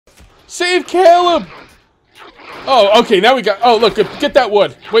Save Caleb! Oh, okay, now we got... Oh, look, get that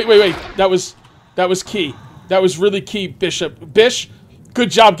wood. Wait. That was key. That was really key, Bishop. Bish,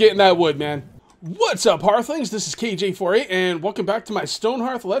 good job getting that wood, man. What's up, Hearthlings? This is KJ48, and welcome back to my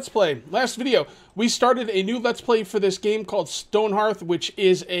Stonehearth Let's Play. Last video, we started a new Let's Play for this game called Stonehearth, which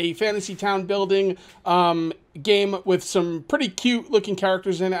is a fantasy town building game with some pretty cute-looking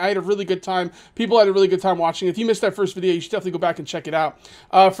characters in it. I had a really good time. People had a really good time watching. If you missed that first video, you should definitely go back and check it out.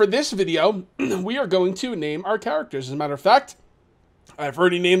 For this video, we are going to name our characters. As a matter of fact, I've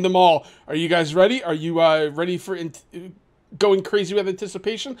already named them all. Are you guys ready? Are you ready for... going crazy with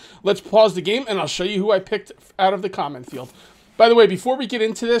anticipation? Let's pause the game and I'll show you who I picked out of the comment field. By the way, before we get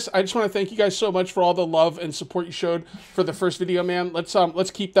into this, I just want to thank you guys so much for all the love and support you showed for the first video, man.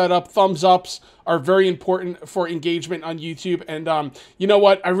 Let's keep that up. Thumbs ups are very important for engagement on YouTube, and you know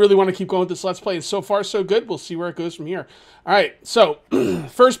what? I really want to keep going with this Let's Play, and so far so good. We'll see where it goes from here. All right, so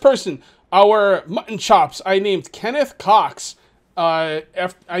first person, our mutton chops. I named Kenneth Cox. I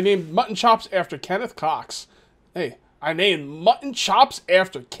named mutton chops after Kenneth Cox. Hey. I named mutton chops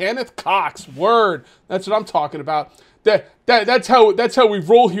after Kenneth Cox. Word. That's what I'm talking about. That's how we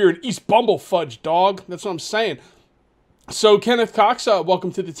roll here in East Bumblefudge, dog. That's what I'm saying. So Kenneth Cox,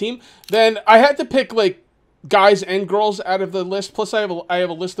 welcome to the team. Then I had to pick like guys and girls out of the list. Plus I have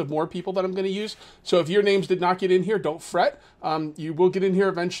a list of more people that I'm going to use. So if your names did not get in here, don't fret. You will get in here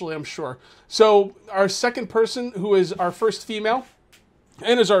eventually, I'm sure. So our second person, who is our first female,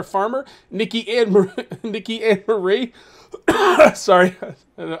 and is our farmer, Nikki Ann Marie. Sorry,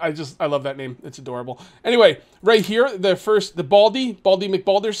 I love that name. It's adorable. Anyway, right here, the Baldy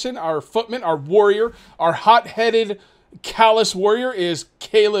McBalderson, our footman, our warrior, our hot-headed, callous warrior is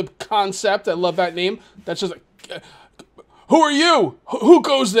Caleb Concept. I love that name. That's just who are you? Who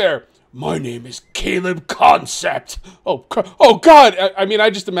goes there? My name is Caleb Concept. Oh God! I mean,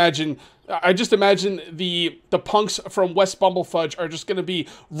 I just imagine the punks from West Bumblefudge are just going to be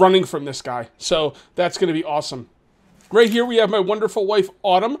running from this guy. So that's going to be awesome. Right here we have my wonderful wife,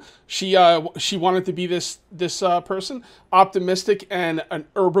 Autumn. She wanted to be this person, optimistic and an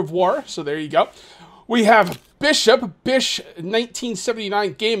herbivore. So there you go. We have Bishop, Bish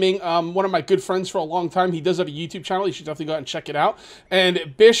 1979 Gaming, one of my good friends for a long time. He does have a YouTube channel. You should definitely go out and check it out.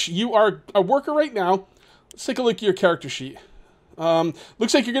 And Bish, you are a worker right now. Let's take a look at your character sheet.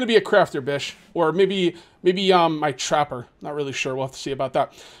 Looks like you're going to be a crafter, Bish. Or maybe my trapper. Not really sure. We'll have to see about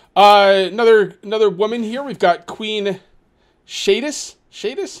that. Another woman here. We've got Queen Shadis,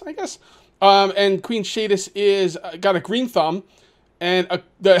 I guess. And Queen Shadis is got a green thumb. And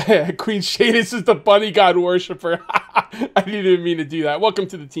Queen Shadis is the bunny god worshiper. I didn't even mean to do that. Welcome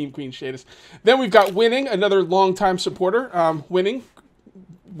to the team, Queen Shadis. Then we've got Winning, another longtime supporter. Winning,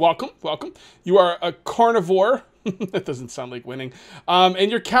 welcome. You are a carnivore. That doesn't sound like Winning.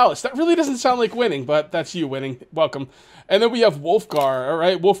 And you're callous. That really doesn't sound like Winning, but that's you, Winning. Welcome. And then we have Wolfgar. All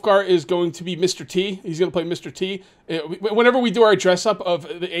right, Wolfgar is going to be Mr. T. He's going to play Mr. T. Whenever we do our dress up of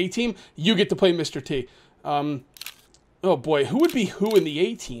the A team, you get to play Mr. T. Oh boy, who would be who in the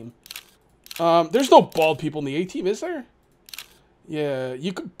A team? There's no bald people in the A team, is there? Yeah,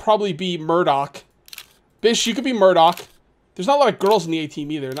 you could probably be Murdoch. Bish, you could be Murdoch. There's not a lot of girls in the A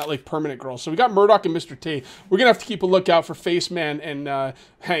team either, not like permanent girls. So we got Murdoch and Mr. T. We're gonna have to keep a lookout for Face Man and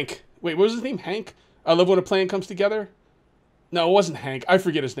Hank. Wait, what was his name? Hank? I love when a plan comes together. No, it wasn't Hank. I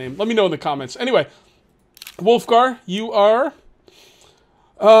forget his name. Let me know in the comments. Anyway, Wolfgar, you are.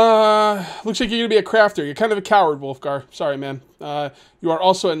 Looks like you're gonna be a crafter. You're kind of a coward, Wolfgar. Sorry, man. You are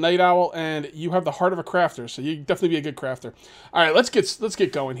also a night owl, and you have the heart of a crafter, so you definitely be a good crafter. All right, let's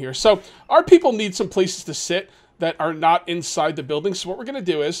get going here. So our people need some places to sit that are not inside the building. So what we're gonna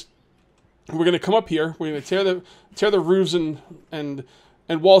do is we're gonna come up here. We're gonna tear the roofs and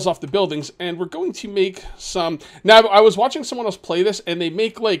walls off the buildings, and we're going to make some. Now I was watching someone else play this, and they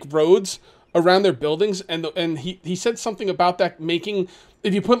make like roads around their buildings, and he said something about that making.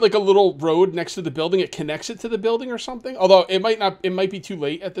 If you put like a little road next to the building, it connects it to the building or something. Although it might be too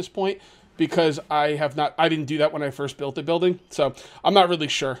late at this point because I didn't do that when I first built the building. So I'm not really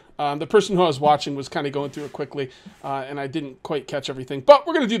sure. The person who I was watching was kind of going through it quickly and I didn't quite catch everything. But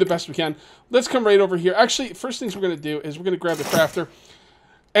we're going to do the best we can. Let's come right over here. Actually, first things we're going to do is we're going to grab the crafter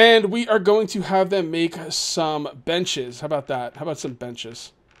and we are going to have them make some benches. How about that? How about some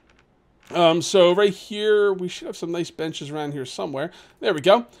benches? So right here, we should have some nice benches around here somewhere. There we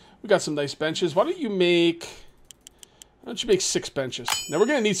go. We got some nice benches. Why don't you make 6 benches? Now we're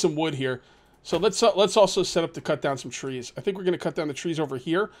going to need some wood here. So let's also set up to cut down some trees. I think we're going to cut down the trees over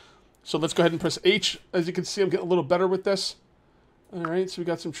here. So let's go ahead and press H. As you can see, I'm getting a little better with this. All right, so we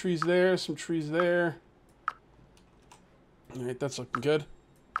got some trees there, some trees there. All right, that's looking good.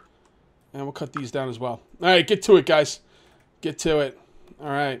 And we'll cut these down as well. All right, get to it, guys. Get to it. All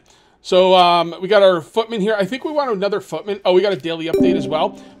right. So we got our footman here. I think we want another footman. Oh, we got a daily update as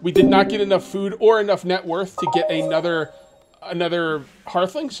well. We did not get enough food or enough net worth to get another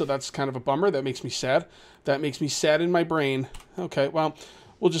hearthling, so that's kind of a bummer. That makes me sad. That makes me sad in my brain. Okay, well,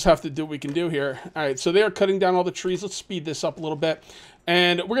 we'll just have to do what we can do here. All right, so they are cutting down all the trees. Let's speed this up a little bit.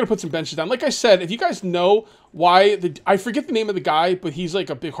 And we're going to put some benches down. Like I said, if you guys know why, I forget the name of the guy, but he's like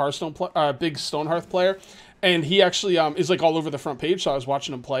a big big Stonehearth player. And he actually is like all over the front page, so I was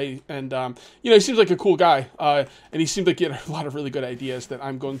watching him play. And, you know, he seems like a cool guy. And he seemed like he had a lot of really good ideas that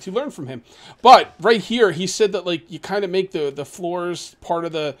I'm going to learn from him. But right here, he said that, like, you kind of make the floors part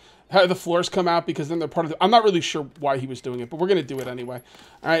of the... How the floors come out, because then they're part of the... I'm not really sure why he was doing it, but we're going to do it anyway.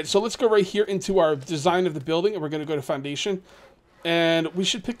 All right, so let's go right here into our design of the building, and we're going to go to foundation. And we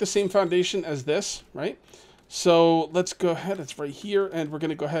should pick the same foundation as this, right? So let's go ahead. It's right here, and we're going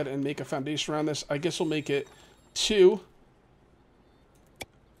to go ahead and make a foundation around this. I guess we'll make it 2.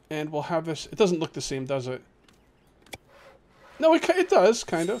 And we'll have this... It doesn't look the same, does it? No, it does,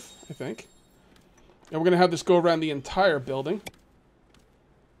 kind of, I think. And we're going to have this go around the entire building.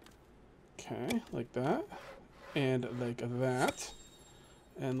 Okay, like that. And like that.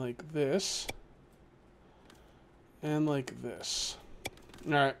 And like this. And like this.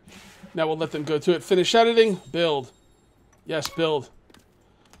 Alright. Now we'll let them go to it. Finish editing. Build. Yes, build.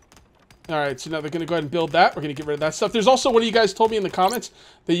 Alright, so now they're going to go ahead and build that. We're going to get rid of that stuff. There's also one of you guys told me in the comments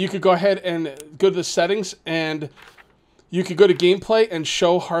that you could go ahead and go to the settings and you could go to gameplay and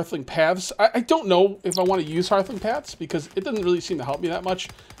show Hearthling paths. I don't know if I want to use Hearthling paths because it doesn't really seem to help me that much.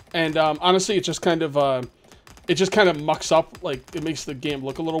 And honestly, it just kind of mucks up. Like, it makes the game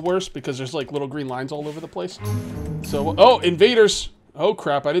look a little worse because there's like little green lines all over the place. So, oh, invaders. Oh,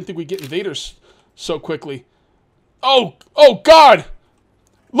 crap. I didn't think we'd get invaders so quickly. Oh, God.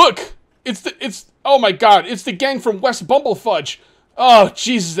 Look, oh my God. It's the gang from West Bumblefudge. Oh,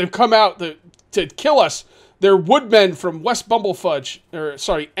 Jesus. They've come out to kill us. They're woodmen from West Bumblefudge, or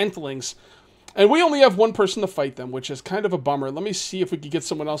sorry, Entlings. And we only have one person to fight them, which is kind of a bummer. Let me see if we could get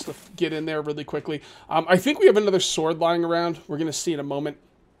someone else to get in there really quickly. I think we have another sword lying around. We're going to see in a moment.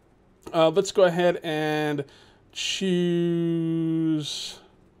 Let's go ahead and choose...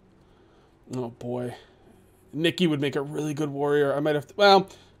 Oh, boy. Nikki would make a really good warrior. I might have to... Well,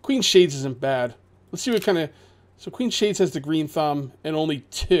 Queen Shades isn't bad. Let's see what kind of... So Queen Shades has the green thumb and only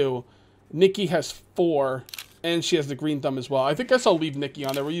 2. Nikki has 4. And she has the green thumb as well. I guess I'll leave Nikki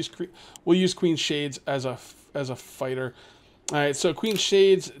on there. We'll use Queen Shades as a fighter. All right, so Queen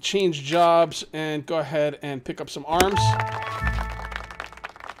Shades, change jobs, and go ahead and pick up some arms.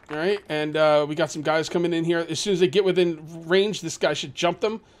 All right, and we got some guys coming in here. As soon as they get within range, this guy should jump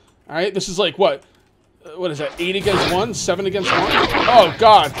them. All right, this is like what? What is that? 8 against 1, 7 against 1. Oh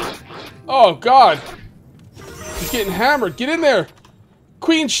God! Oh God! He's getting hammered. Get in there,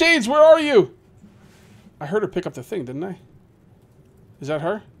 Queen Shades. Where are you? I heard her pick up the thing, didn't I? Is that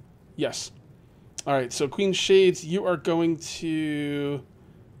her? Yes. Alright, so Queen Shades, you are going to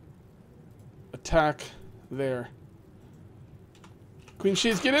attack there. Queen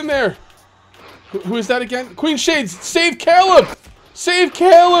Shades, get in there! Who is that again? Queen Shades, save Caleb! Save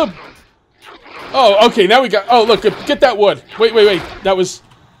Caleb! Oh, okay, now we got... Oh, look, get that wood. Wait. That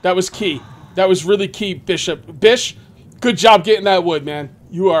was key. That was really key, Bishop. Bish, good job getting that wood, man.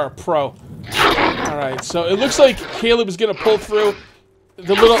 You are a pro. Alright, so it looks like Caleb is going to pull through.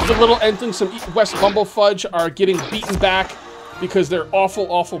 The little Entlings from West Bumblefudge are getting beaten back because they're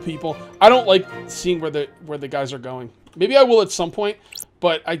awful people. I don't like seeing where the guys are going. Maybe I will at some point,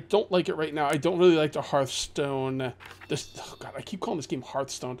 but I don't like it right now. I don't really like the Hearthstone. Oh God, I keep calling this game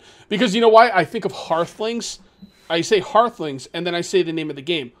Hearthstone. Because you know why? I think of Hearthlings. I say Hearthlings, and then I say the name of the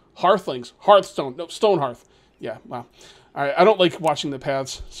game. Hearthlings. Hearthstone. No, Stonehearth. Yeah, wow. Alright, I don't like watching the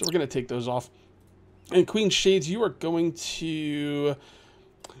paths, so we're going to take those off. And Queen Shades, you are going to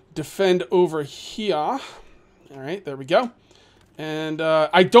defend over here. Alright, there we go. And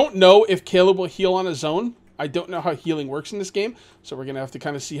I don't know if Caleb will heal on his own. I don't know how healing works in this game, so we're going to have to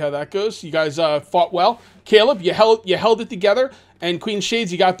kind of see how that goes. You guys fought well. Caleb, you held it together, and Queen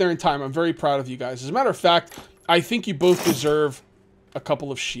Shades, you got there in time. I'm very proud of you guys. As a matter of fact, I think you both deserve a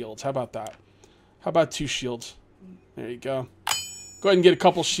couple of shields. How about that? How about 2 shields? There you go. Go ahead and get a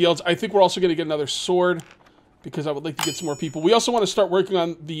couple shields. I think we're also going to get another sword because I would like to get some more people. We also want to start working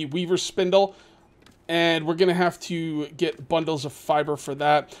on the Weaver Spindle, and we're going to have to get bundles of fiber for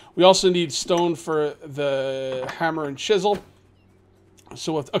that. We also need stone for the hammer and chisel.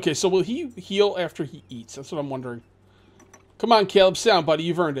 So, okay, so will he heal after he eats? That's what I'm wondering. Come on, Caleb, sit down, buddy.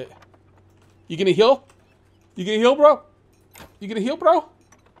 You've earned it. You going to heal? You going to heal, bro? You going to heal, bro?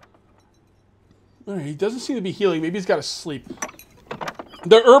 All right, he doesn't seem to be healing. Maybe he's got to sleep.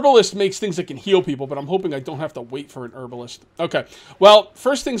 The herbalist makes things that can heal people, but I'm hoping I don't have to wait for an herbalist. Okay, well,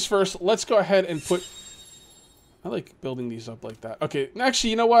 first things first, let's go ahead and put... I like building these up like that. Okay, actually,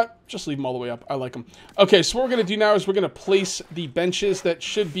 you know what? Just leave them all the way up. I like them. Okay, so what we're going to do now is we're going to place the benches that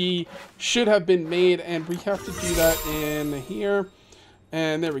should have been made, and we have to do that in here.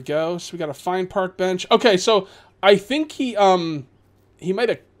 And there we go. So we got a fine park bench. Okay, so I think he might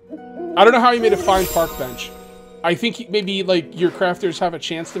have... I don't know how he made a fine park bench. I think maybe, like, your crafters have a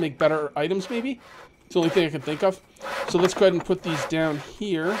chance to make better items, maybe? It's the only thing I can think of. So let's go ahead and put these down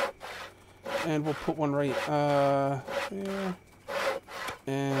here. And we'll put one right there.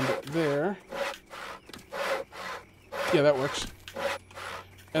 And there. Yeah, that works.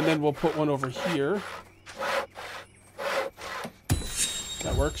 And then we'll put one over here.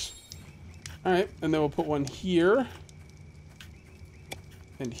 That works. Alright, and then we'll put one here.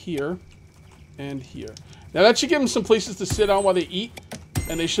 And here. And here. Now that should give them some places to sit on while they eat.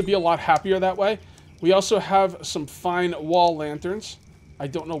 And they should be a lot happier that way. We also have some fine wall lanterns. I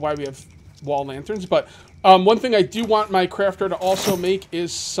don't know why we have wall lanterns, but one thing I do want my crafter to also make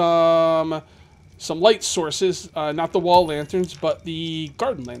is some light sources. Not the wall lanterns, but the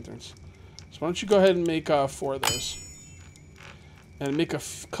garden lanterns. So why don't you go ahead and make 4 of those. And make a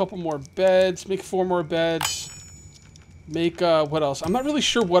couple more beds. Make 4 more beds. Make, what else? I'm not really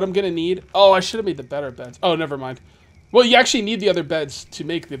sure what I'm going to need. Oh, I should have made the better beds. Oh, never mind. Well, you actually need the other beds to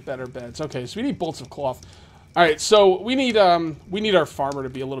make the better beds. Okay, so we need bolts of cloth. All right, so we need our farmer to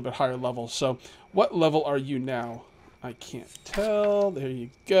be a little bit higher level. So what level are you now? I can't tell. There you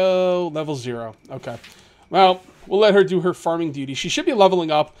go. Level 0. Okay. Well, we'll let her do her farming duty. She should be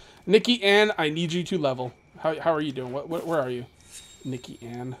leveling up. Nikki Ann, I need you to level. How are you doing? Where are you? Nikki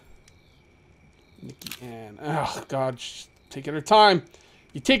Ann. Nikki Ann. Oh God, she's taking her time.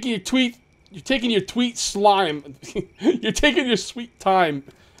 You're taking your tweet slime. You're taking your sweet time,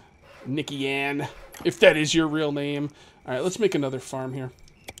 Nikki Ann. If that is your real name. All right, let's make another farm here.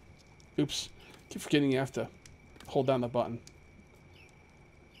 Oops, keep forgetting you have to hold down the button.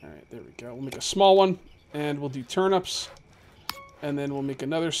 All right, there we go. We'll make a small one, and we'll do turnips, and then we'll make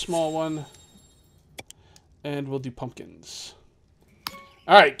another small one, and we'll do pumpkins.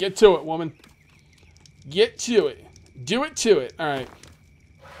 All right, get to it, woman. Get to it. Do it to it. All right.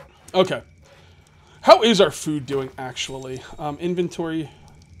 Okay. How is our food doing, actually? Inventory.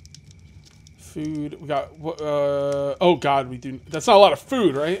 Food. We got... oh, God. We do... That's not a lot of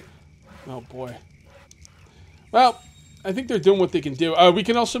food, right? Oh, boy. Well, I think they're doing what they can do. We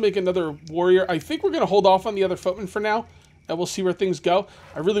can also make another warrior. I think we're going to hold off on the other footman for now. And we'll see where things go.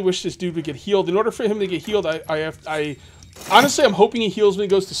 I really wish this dude would get healed. In order for him to get healed, honestly, I'm hoping he heals when he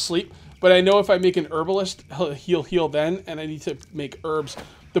goes to sleep. But I know if I make an herbalist, he'll heal then, and I need to make herbs.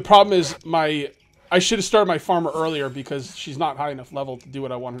 The problem is I should have started my farmer earlier because she's not high enough level to do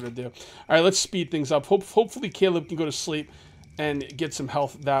what I want her to do. All right, let's speed things up. Hopefully Caleb can go to sleep and get some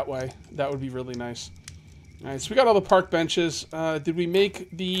health that way. That would be really nice. All right, so we got all the park benches. Did we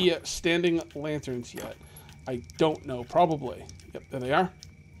make the standing lanterns yet? I don't know. Probably. Yep, there they are.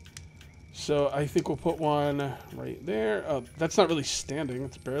 So I think we'll put one right there. Oh, that's not really standing.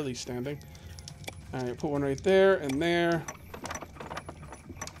 It's barely standing. All right, put one right there and there.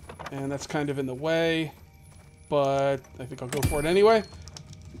 And that's kind of in the way. But I think I'll go for it anyway.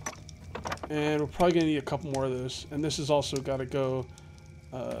 And we're probably going to need a couple more of those. And this has also got to go...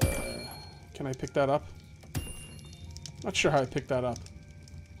 can I pick that up? Not sure how I picked that up.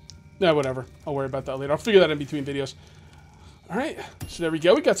 No, whatever. I'll worry about that later. I'll figure that in between videos. Alright, so there we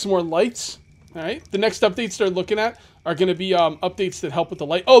go. We got some more lights. Alright, the next updates they're looking at are going to be updates that help with the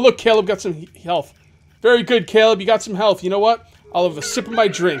light. Oh, look, Caleb got some health. Very good, Caleb. You got some health. You know what? I'll have a sip of my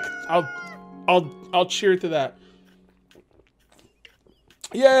drink. I'll cheer to that.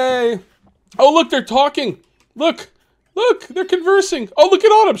 Yay! Oh, look, they're talking. Look, they're conversing. Oh, look at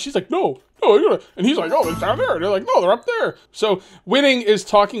Autumn. She's like, no, and he's like, oh, it's down there. And they're like, no, they're up there. So Winning is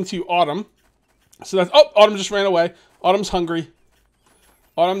talking to Autumn. So that's, oh, Autumn just ran away. Autumn's hungry.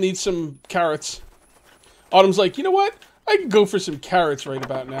 Autumn needs some carrots. Autumn's like, you know what? I can go for some carrots right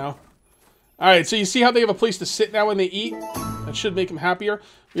about now. Alright, so you see how they have a place to sit now when they eat? That should make them happier.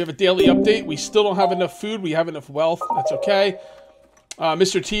 We have a daily update. We still don't have enough food. We have enough wealth. That's okay.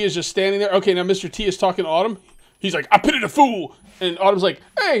 Mr. T is just standing there. Okay, now Mr. T is talking to Autumn. He's like, I pitied a fool. And Autumn's like,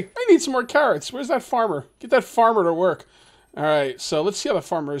 hey, I need some more carrots. Where's that farmer? Get that farmer to work. Alright, so let's see how the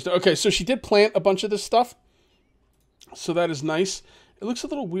farmer is doing. Okay, so she did plant a bunch of this stuff. So that is nice. It looks a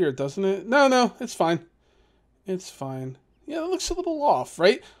little weird, doesn't it? No, it's fine. It's fine. Yeah, it looks a little off,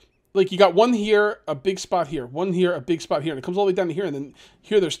 right? Like, you got one here, a big spot here. One here, a big spot here. And it comes all the way down to here. And then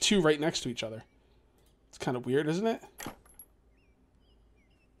here there's two right next to each other. It's kind of weird, isn't it?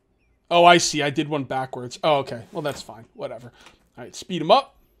 Oh, I see. I did one backwards. Oh, okay. Well, that's fine. Whatever. All right, speed him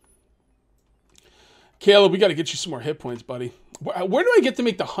up. Caleb, we got to get you some more hit points, buddy. Where do I get to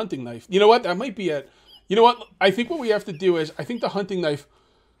make the hunting knife? You know what? That might be it. You know what? I think what we have to do is, I think the hunting knife,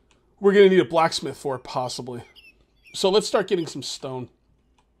 we're going to need a blacksmith for it, possibly. So let's start getting some stone.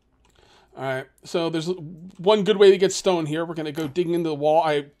 All right. So there's one good way to get stone here. We're going to go digging into the wall.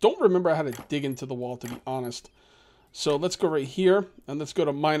 I don't remember how to dig into the wall, to be honest. So let's go right here, and let's go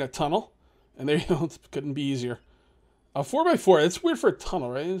to mine a tunnel. And there you go. It couldn't be easier. 4x4. It's weird for a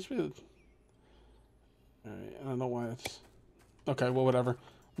tunnel, right? It's weird. All right. I don't know why it's... Okay, well, whatever.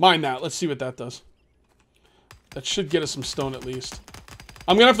 Mine that. Let's see what that does. That should get us some stone at least.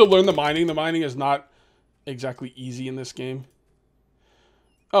 I'm going to have to learn the mining. The mining is not exactly easy in this game.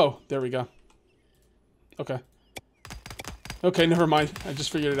 Oh, there we go. Okay. Okay, never mind. I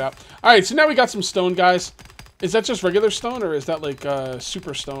just figured it out. All right, so now we got some stone, guys. Is that just regular stone, or is that like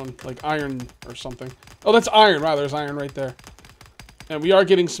super stone, like iron or something? Oh, that's iron. Wow, there's iron right there. And we are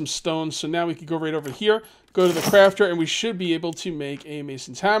getting some stone, so now we can go right over here, go to the crafter, and we should be able to make a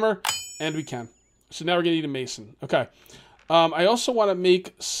mason's hammer, and we can. So now we're going to need a mason. Okay. I also want to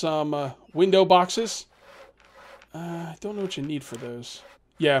make some window boxes. I don't know what you need for those.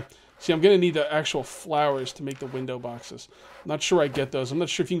 Yeah. See, I'm going to need the actual flowers to make the window boxes. I'm not sure I get those. I'm not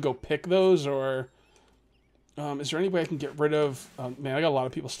sure if you can go pick those, or... is there any way I can get rid of... man, I got a lot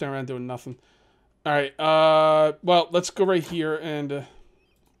of people standing around doing nothing. All right. Well, let's go right here and...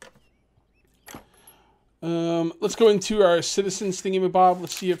 let's go into our citizens thingamabob.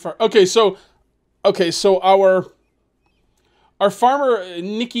 Let's see if our... Okay, so our farmer,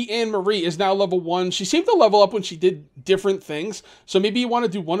 Nikki Ann Marie, is now level 1. She seemed to level up when she did different things. So maybe you want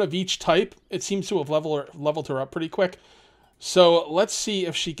to do one of each type. It seems to have leveled her up pretty quick. So let's see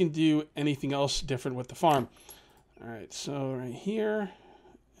if she can do anything else different with the farm. All right, so right here.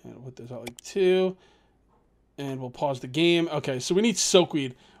 And we'll put this out like 2. And we'll pause the game. Okay, so we need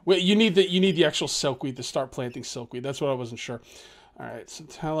silkweed. Wait, you need the actual silkweed to start planting silkweed. That's what I wasn't sure. All right, so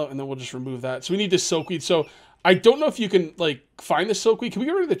tallow, and then we'll just remove that. So we need this silkweed. So I don't know if you can, like, find the silkweed. Can we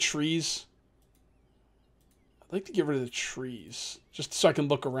get rid of the trees? I'd like to get rid of the trees, just so I can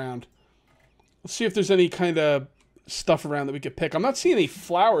look around. Let's see if there's any kind of stuff around that we could pick. I'm not seeing any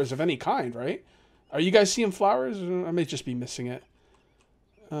flowers of any kind, right? Are you guys seeing flowers? I may just be missing it.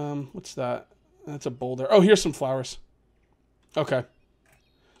 What's that? That's a boulder. Oh, here's some flowers. Okay.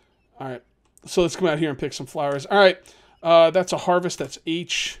 All right. So let's come out here and pick some flowers. All right. That's a harvest. That's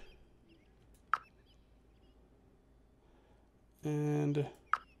H. And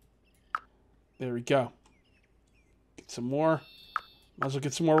there we go. Get some more. Might as well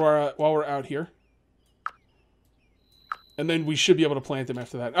get some more while we're out here. And then we should be able to plant them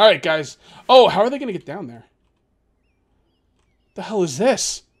after that. All right, guys. Oh, how are they going to get down there? The hell is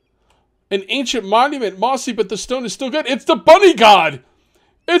this? An ancient monument, mossy, but the stone is still good. It's the bunny god.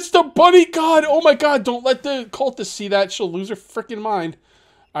 It's the bunny god. Oh my god, don't let the cultist see that. She'll lose her freaking mind.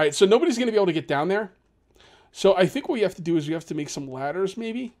 All right, so nobody's going to be able to get down there. So I think what we have to do is we have to make some ladders,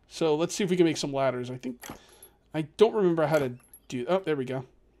 maybe. So let's see if we can make some ladders. I don't remember how to do... Oh, there we go.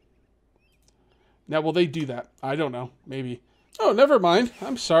 Now, will they do that? I don't know. Maybe. Oh, never mind.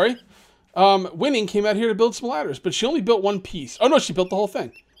 I'm sorry. Winning came out here to build some ladders, but she only built one piece. Oh, no, she built the whole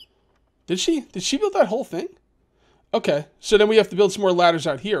thing. Did she? Did she build that whole thing? Okay, so then we have to build some more ladders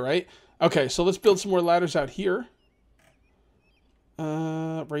out here, right? Okay, so let's build some more ladders out here.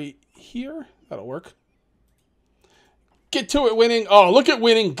 Right here. That'll work. Get to it, Winning. Oh, look at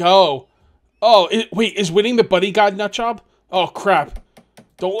Winning go. Oh, wait, is Winning the bunny god nutjob? Oh, crap.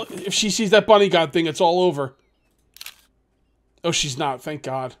 If she sees that bunny god thing, it's all over. Oh, she's not. Thank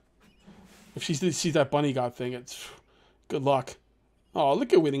God. If she sees that bunny god thing, it's... Good luck. Oh,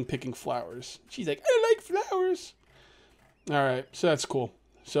 look at Winning picking flowers. She's like, I like flowers. All right, so that's cool.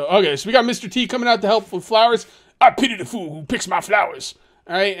 So, okay, so we got Mr. T coming out to help with flowers. I pity the fool who picks my flowers.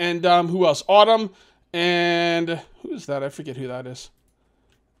 All right, and who else? Autumn. And who's that? I forget who that is.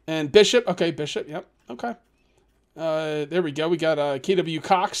 And Bishop. Okay, Bishop. Yep. Okay. There we go. We got KW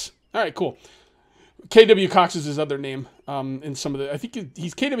Cox. All right, cool. KW Cox is his other name. In some of the, I think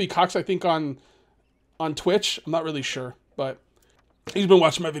he's KW Cox. I think on Twitch. I'm not really sure, but he's been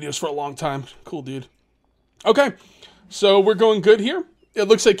watching my videos for a long time. Cool dude. Okay, so we're going good here. It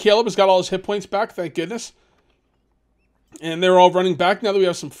looks like Caleb has got all his hit points back. Thank goodness. And they're all running back. Now that we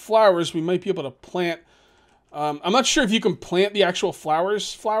have some flowers, we might be able to plant. I'm not sure if you can plant the actual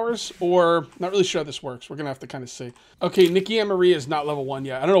flowers, or not really sure how this works. We're going to have to kind of see. Okay, Nikki Ann Marie is not level 1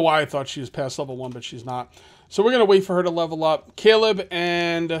 yet. I don't know why I thought she was past level 1, but she's not. So we're going to wait for her to level up. Caleb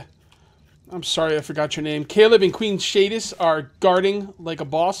and... I'm sorry, I forgot your name. Caleb and Queen Shadis are guarding like a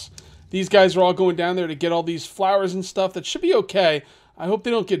boss. These guys are all going down there to get all these flowers and stuff. That should be okay. I hope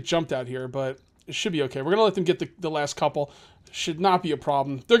they don't get jumped out here, but it should be okay. We're going to let them get the last couple. Should not be a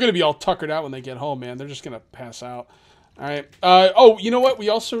problem. They're going to be all tuckered out when they get home, man. They're just going to pass out. All right. Oh, you know what? We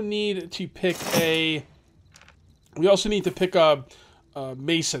also need to pick a... We also need to pick a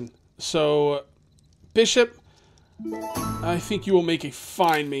Mason. So, Bishop, I think you will make a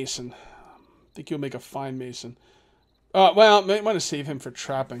fine Mason. I think you'll make a fine Mason. Well, might want to save him for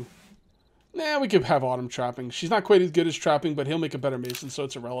trapping. Nah, we could have Autumn trapping. She's not quite as good as trapping, but he'll make a better Mason, so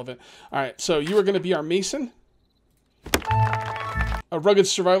it's irrelevant. All right, so you are going to be our Mason. A rugged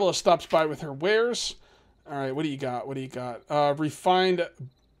survivalist stops by with her wares. All right, what do you got? What do you got? Refined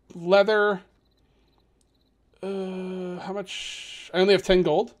leather. How much? I only have 10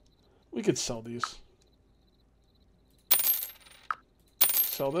 gold. We could sell these.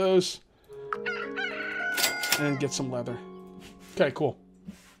 Sell those. And get some leather. Okay, cool.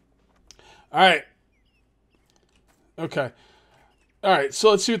 Alright. Okay. Alright, so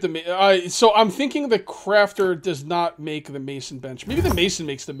let's see what the... so I'm thinking the crafter does not make the mason bench. Maybe the mason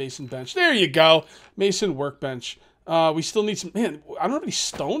makes the mason bench. There you go. Mason workbench. We still need some... Man, I don't have any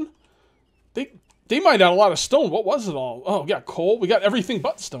stone? They mined out a lot of stone. What was it all? Oh, we got coal. We got everything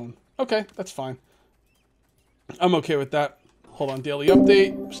but stone. Okay, that's fine. I'm okay with that. Hold on, daily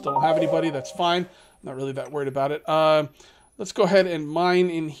update. Still don't have anybody. That's fine. Not really that worried about it. Let's go ahead and mine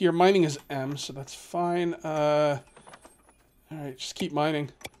in here. Mining is M, so that's fine. All right, just keep mining.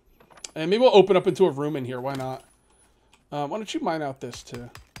 And maybe we'll open up into a room in here. Why not? Why don't you mine out this too?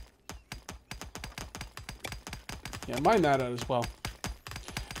 Yeah, mine that out as well.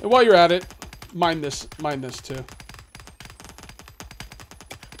 And while you're at it, mine this too.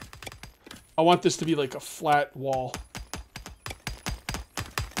 I want this to be like a flat wall.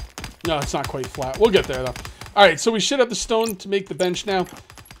 No, it's not quite flat. We'll get there, though. All right, so we should have the stone to make the bench now.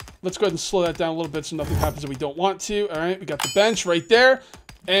 Let's go ahead and slow that down a little bit so nothing happens that we don't want to. All right, we got the bench right there.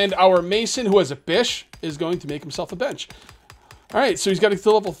 And our mason, who has a bish, is going to make himself a bench. All right, so he's got to get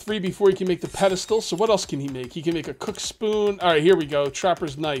to level 3 before he can make the pedestal. So what else can he make? He can make a cook spoon. All right, here we go.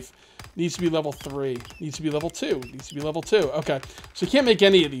 Trapper's knife. Needs to be level 3. Needs to be level 2. Needs to be level 2. Okay, so he can't make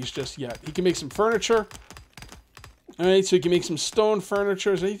any of these just yet. He can make some furniture. All right, so he can make some stone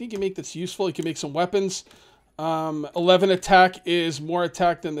furniture. Is there anything he can make that's useful? He can make some weapons. 11 attack is more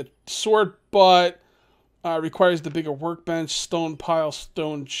attack than the sword, but requires the bigger workbench, stone pile,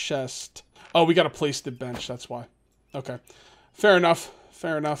 stone chest. Oh, we got to place the bench. That's why. Okay, fair enough.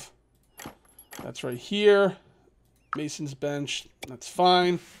 Fair enough. That's right here. Mason's bench. That's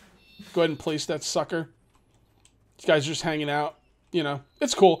fine. Go ahead and place that sucker. These guys are just hanging out. You know,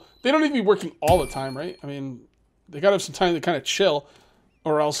 it's cool. They don't need to be working all the time, right? I mean, they gotta have some time to kind of chill,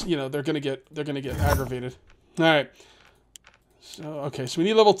 or else, you know, they're gonna get aggravated. All right. So okay, so we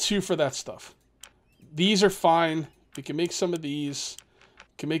need level 2 for that stuff. These are fine. We can make some of these. We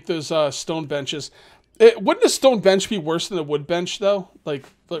can make those stone benches. Wouldn't a stone bench be worse than a wood bench though? Like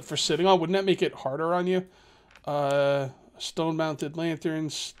for sitting on, wouldn't that make it harder on you? Stone-mounted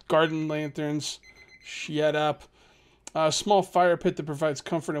lanterns, garden lanterns. Shut up. Small fire pit that provides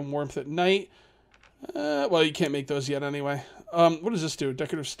comfort and warmth at night. Well, you can't make those yet anyway. What does this do?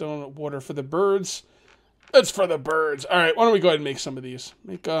 Decorative stone water for the birds. It's for the birds. All right, why don't we go ahead and make some of these?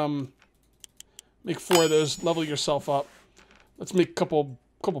 Make 4 of those. Level yourself up. Let's make a couple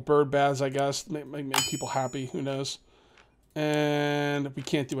bird baths, I guess. Make people happy. Who knows? And we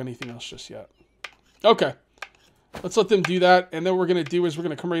can't do anything else just yet. Okay. Let's let them do that. And then what we're going to do is we're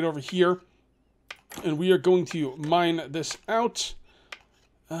going to come right over here. And we are going to mine this out.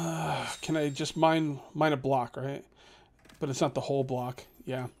 Can I just mine a block, right? But it's not the whole block.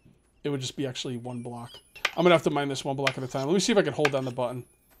 Yeah. It would just be actually 1 block. I'm going to have to mine this 1 block at a time. Let me see if I can hold down the button.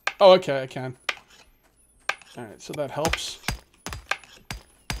 Oh, okay, I can. All right, so that helps.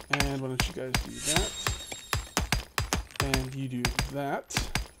 And why don't you guys do that? And you do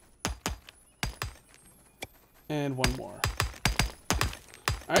that. And 1 more.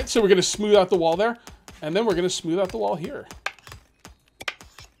 All right, so we're going to smooth out the wall there. And then we're going to smooth out the wall here.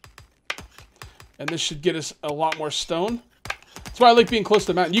 And this should get us a lot more stone. That's why I like being close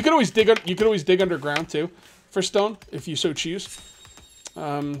to the mountain. You can always dig underground too for stone if you so choose.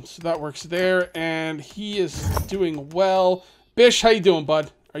 So that works there. And he is doing well. Bish, how you doing,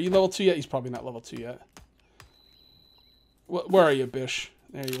 bud? Are you level 2 yet? He's probably not level 2 yet. Where are you, Bish?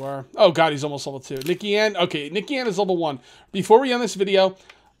 There you are. Oh, God, he's almost level 2. Nikki Ann. Okay, Nikki Ann is level 1. Before we end this video,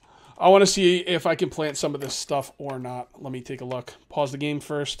 I want to see if I can plant some of this stuff or not. Let me take a look. Pause the game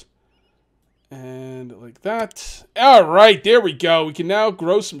first. And like that. All right, there we go. We can now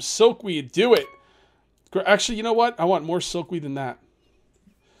grow some silkweed. Do it. Actually, you know what? I want more silkweed than that.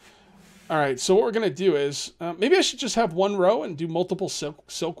 All right, so what we're going to do is, maybe I should just have one row and do multiple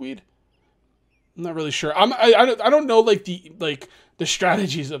silkweed. I'm not really sure. I don't know like the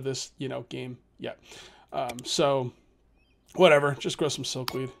strategies of this, you know, game yet. So whatever, just grow some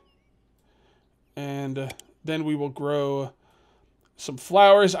silkweed. And then we will grow some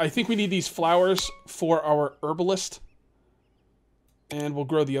flowers. I think we need these flowers for our herbalist. And we'll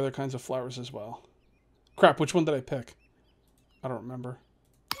grow the other kinds of flowers as well. Crap, which one did I pick? I don't remember.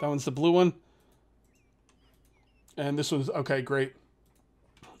 That one's the blue one. And this one's... Okay, great.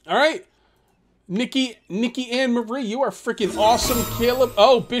 All right. Nikki Ann Marie, you are freaking awesome. Caleb...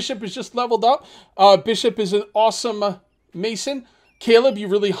 Oh, Bishop is just leveled up. Bishop is an awesome mason. Caleb, you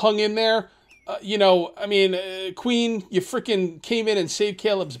really hung in there. You know, I mean, Queen, you freaking came in and saved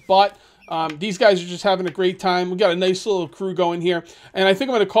Caleb's butt. These guys are just having a great time. We got a nice little crew going here. And I think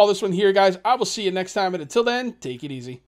I'm going to call this one here, guys. I will see you next time. And until then, take it easy.